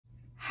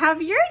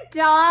Have your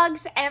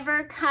dogs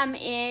ever come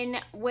in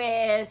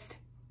with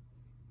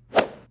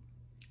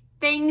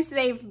things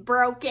they've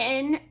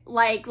broken,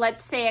 like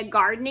let's say a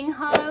gardening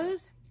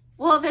hose?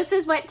 Well, this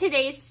is what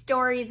today's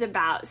story is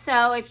about.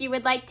 So if you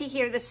would like to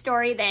hear the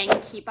story, then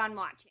keep on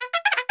watching.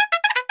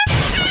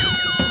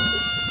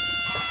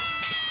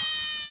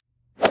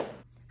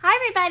 Hi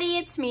everybody,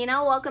 it's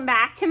Mena. Welcome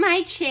back to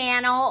my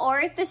channel, or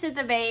if this is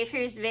the very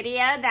first video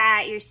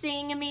that you're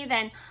seeing of me,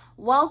 then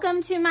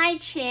welcome to my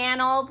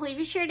channel. Please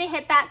be sure to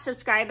hit that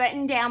subscribe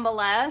button down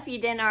below if you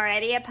didn't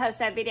already. I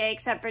post every day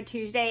except for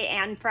Tuesday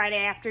and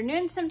Friday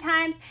afternoon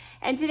sometimes.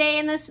 And today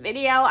in this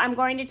video, I'm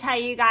going to tell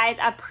you guys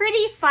a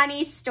pretty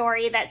funny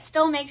story that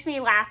still makes me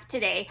laugh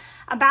today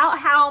about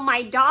how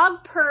my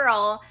dog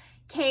Pearl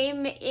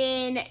came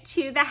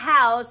into the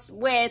house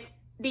with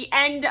the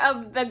end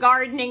of the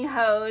gardening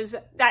hose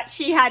that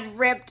she had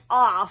ripped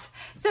off.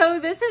 So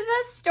this is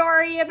a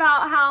story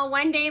about how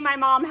one day my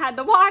mom had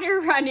the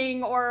water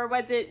running, or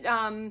was it,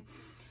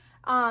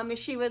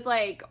 she was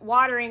like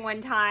watering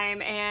one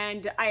time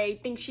and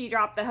I think she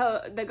dropped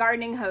the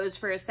gardening hose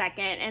for a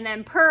second, and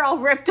then Pearl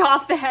ripped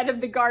off the head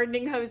of the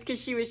gardening hose because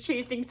she was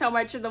chasing so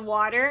much of the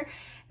water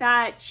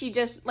that she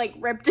just like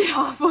ripped it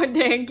off one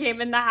day and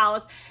came in the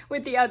house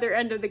with the other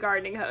end of the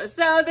gardening hose.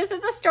 So this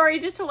is a story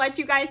just to let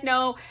you guys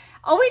know,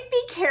 always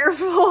be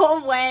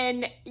careful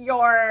when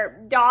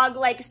your dog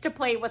likes to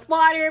play with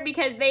water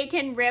because they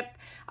can rip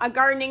a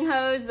gardening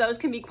hose. Those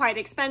can be quite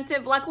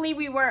expensive. Luckily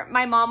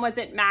my mom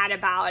wasn't mad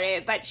about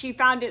it, but she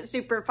found it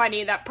super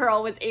funny that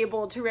Pearl was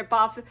able to rip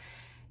off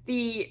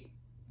the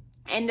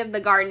end of the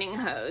gardening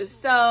hose.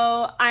 So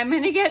I'm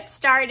gonna get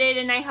started,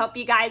 and I hope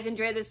you guys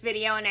enjoy this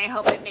video and I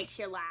hope it makes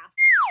you laugh.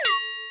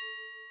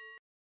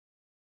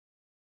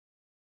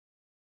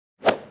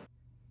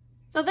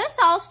 So this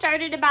all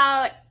started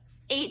about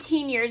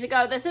 18 years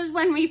ago. This is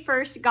when we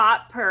first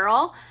got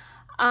Pearl.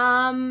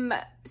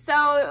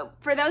 So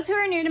for those who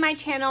are new to my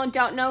channel and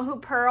don't know who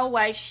Pearl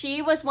was,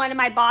 she was one of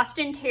my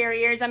Boston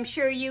Terriers. I'm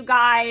sure you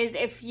guys,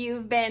 if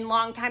you've been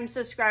longtime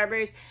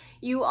subscribers,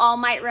 you all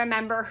might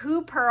remember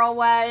who Pearl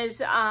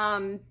was.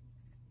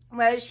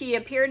 She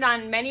appeared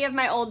on many of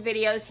my old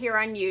videos here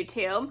on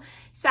YouTube.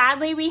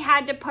 Sadly, we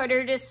had to put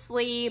her to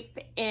sleep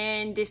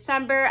in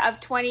December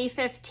of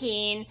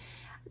 2015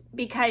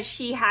 because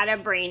she had a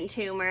brain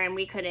tumor and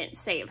we couldn't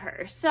save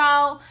her.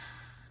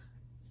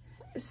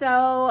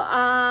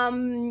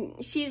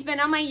 She's been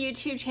on my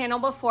YouTube channel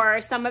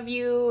before. Some of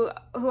you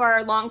who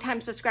are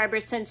longtime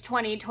subscribers since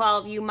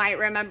 2012, you might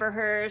remember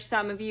her.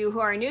 Some of you who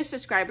are new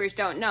subscribers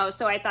don't know.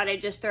 So I thought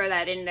I'd just throw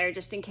that in there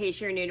just in case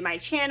you're new to my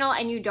channel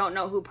and you don't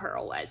know who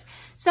Pearl was.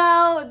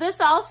 So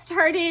this all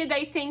started,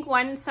 I think,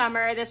 one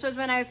summer. This was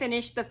when I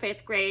finished the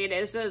 5th grade.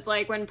 This was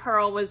like when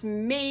Pearl was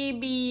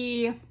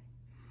maybe,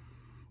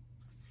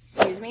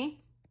 excuse me.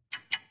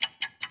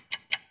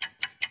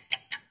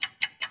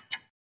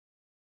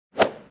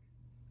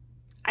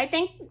 I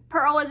think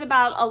Pearl was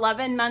about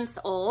 11 months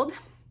old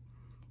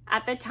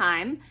at the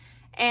time,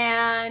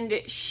 and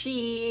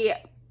she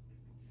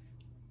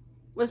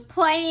was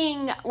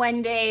playing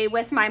one day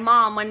with my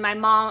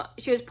mom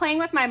she was playing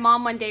with my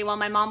mom one day while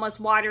my mom was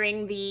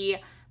watering the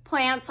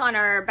plants on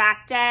our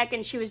back deck,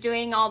 and she was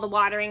doing all the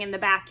watering in the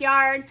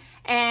backyard,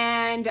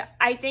 and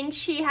I think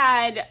she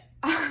had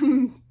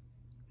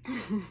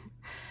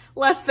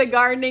left the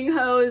gardening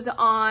hose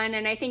on,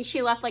 and I think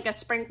she left like a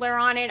sprinkler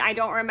on it. I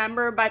don't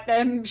remember, but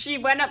then she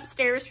went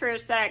upstairs for a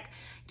sec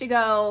to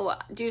go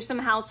do some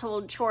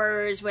household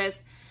chores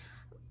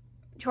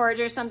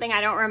or something. I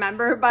don't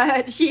remember,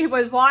 but she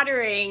was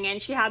watering and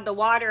she had the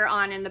water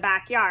on in the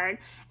backyard.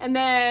 And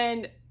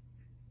then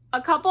a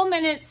couple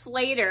minutes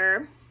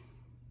later,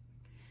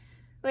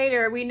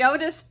 we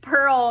noticed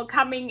Pearl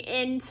coming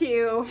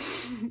into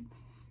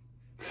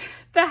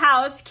the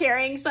house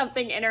carrying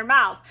something in her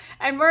mouth.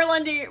 And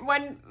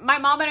when my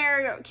mom and I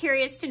are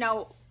curious to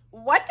know,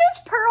 what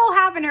does Pearl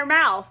have in her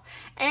mouth?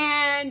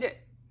 And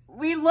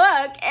we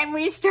look and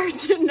we start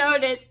to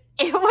notice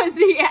it was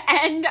the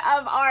end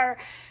of our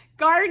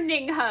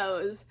gardening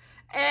hose.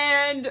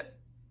 And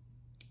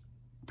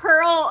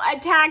Pearl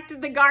attacked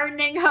the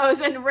gardening hose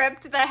and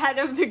ripped the head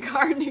of the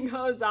gardening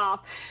hose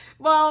off.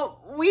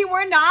 Well, we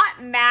were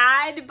not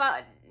mad,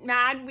 but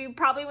we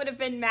probably would have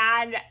been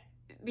mad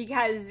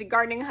because the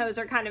gardening hose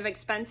are kind of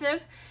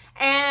expensive,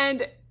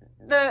 and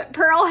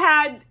Pearl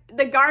had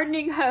the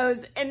gardening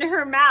hose in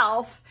her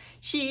mouth.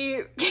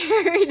 She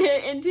carried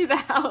it into the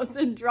house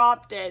and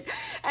dropped it,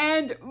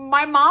 and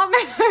my mom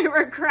and I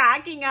were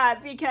cracking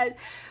up because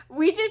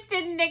we just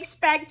didn't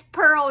expect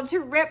Pearl to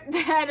rip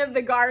the head of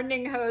the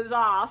gardening hose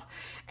off,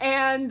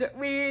 and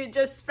we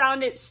just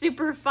found it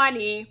super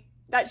funny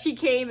that she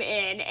came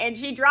in and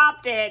she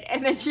dropped it,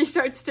 and then she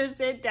starts to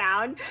sit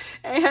down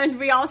and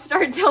we all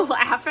start to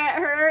laugh at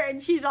her,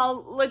 and she's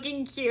all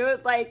looking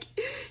cute, like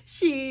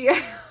she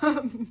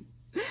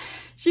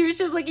was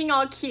just looking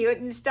all cute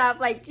and stuff,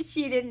 like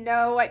she didn't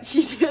know what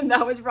she did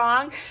that was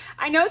wrong.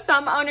 I know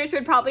some owners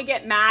would probably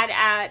get mad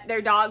at their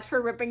dogs for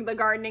ripping the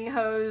gardening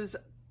hose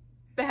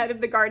the head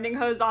of the gardening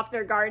hose off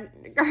their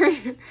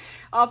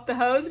off the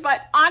hose.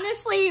 But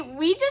honestly,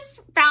 we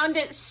just found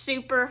it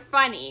super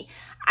funny.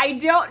 I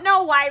don't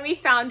know why we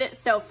found it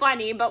so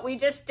funny, but we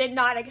just did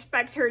not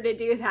expect her to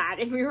do that.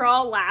 And we were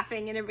all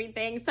laughing and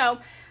everything. So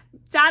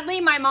sadly,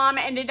 my mom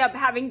ended up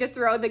having to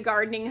throw the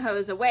gardening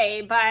hose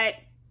away, but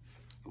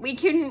we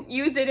couldn't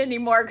use it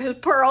anymore because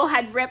Pearl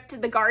had ripped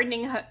the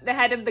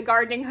head of the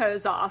gardening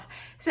hose off.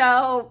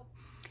 So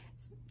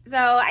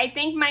I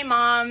think my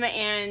mom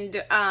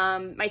and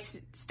my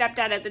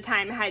stepdad at the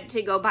time had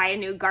to go buy a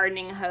new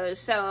gardening hose.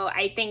 So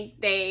I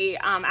think they,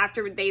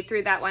 after they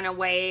threw that one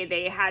away,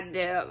 they had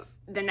to,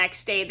 the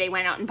next day they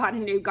went out and bought a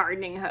new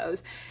gardening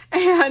hose.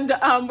 And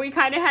we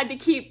kind of had to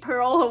keep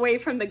Pearl away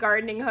from the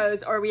gardening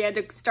hose, or we had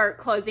to start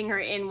closing her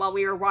in while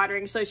we were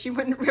watering so she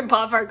wouldn't rip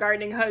off our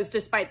gardening hose,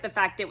 despite the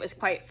fact it was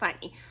quite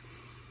funny.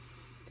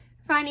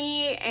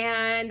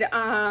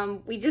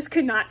 And we just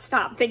could not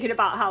stop thinking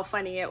about how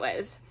funny it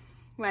was.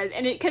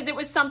 And because it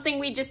was something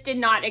we just did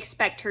not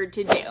expect her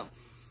to do.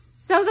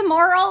 So the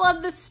moral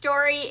of the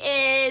story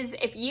is,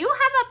 if you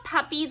have a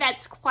puppy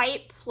that's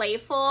quite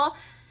playful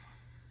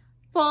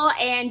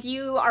and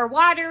you are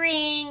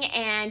watering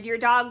and your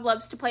dog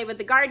loves to play with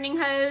the gardening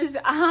hose,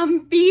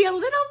 be a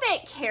little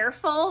bit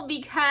careful,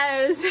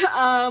 because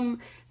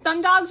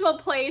some dogs will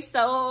play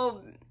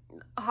so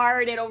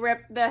hard it'll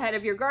rip the head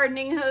of your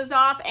gardening hose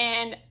off,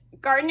 and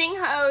gardening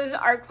hose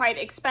are quite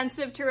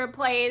expensive to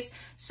replace,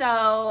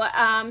 so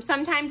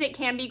sometimes it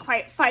can be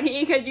quite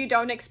funny because you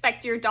don't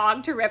expect your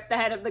dog to rip the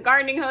head of the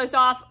gardening hose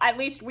off. At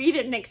least we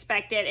didn't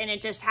expect it, and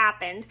it just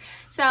happened.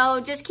 So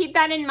just keep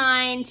that in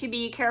mind, to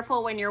be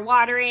careful when you're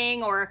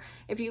watering, or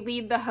if you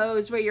leave the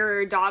hose where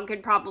your dog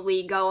could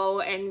probably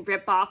go and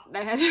rip off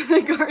the head of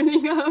the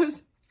gardening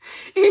hose.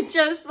 It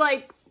just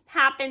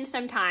happens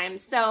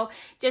sometimes. So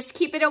just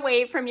keep it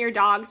away from your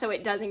dog so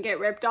it doesn't get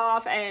ripped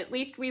off. And at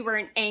least we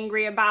weren't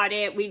angry about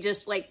it. We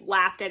just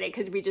laughed at it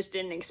because we just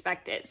didn't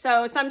expect it.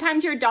 So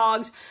sometimes your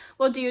dogs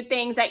will do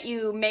things that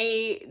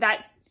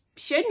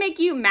should make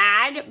you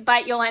mad,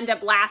 but you'll end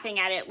up laughing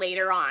at it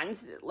later on.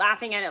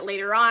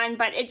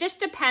 But it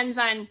just depends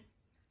on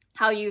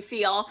how you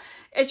feel.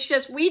 It's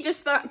just, we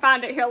just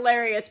found it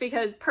hilarious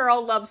because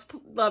Pearl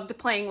loved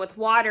playing with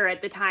water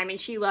at the time, and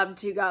she loved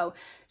to go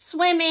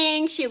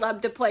swimming. She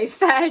loved to play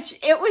fetch.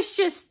 It was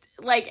just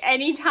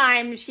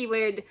anytime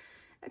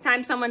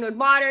someone would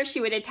water, she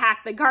would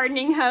attack the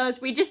gardening hose.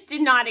 We just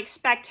did not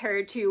expect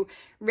her to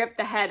rip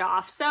the head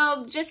off.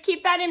 So just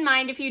keep that in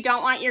mind. If you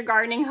don't want your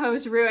gardening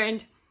hose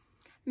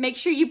make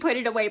sure you put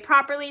it away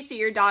properly so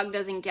your dog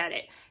doesn't get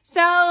it. So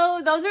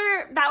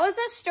that was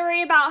a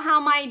story about how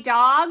my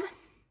dog,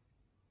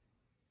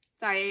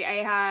 sorry,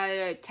 I had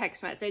a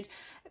text message.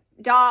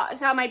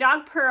 So my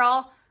dog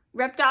Pearl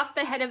ripped off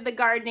the head of the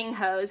gardening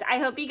hose. I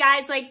hope you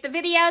guys liked the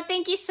video.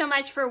 Thank you so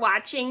much for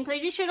watching.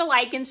 Please be sure to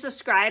like and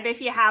subscribe if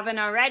you haven't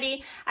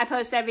already. I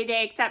post every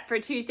day except for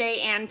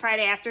Tuesday and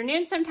Friday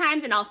afternoon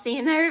sometimes, and I'll see you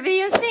in another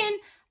video soon.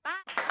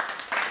 Bye.